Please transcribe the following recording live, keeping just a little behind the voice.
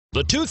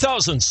The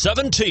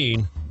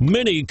 2017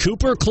 MINI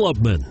Cooper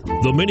Clubman.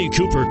 The MINI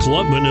Cooper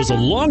Clubman is a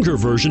longer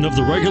version of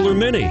the regular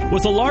Mini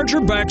with a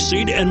larger back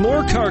seat and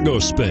more cargo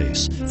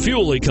space.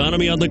 Fuel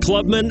economy on the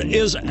Clubman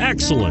is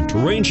excellent,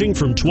 ranging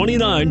from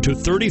 29 to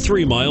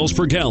 33 miles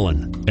per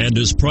gallon, and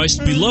is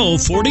priced below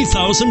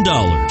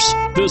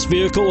 $40,000. This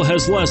vehicle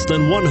has less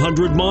than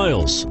 100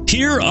 miles.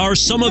 Here are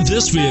some of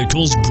this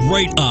vehicle's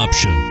great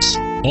options: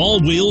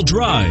 all-wheel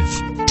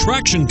drive,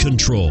 traction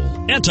control,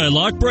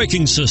 anti-lock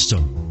braking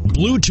system,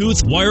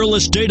 Bluetooth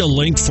wireless data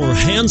link for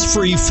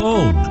hands-free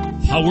phone,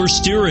 power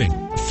steering,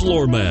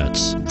 floor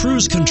mats,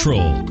 cruise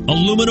control,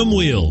 aluminum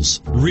wheels,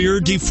 rear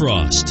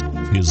defrost.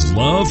 Is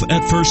love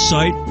at first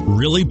sight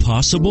really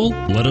possible?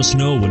 Let us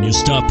know when you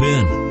stop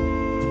in.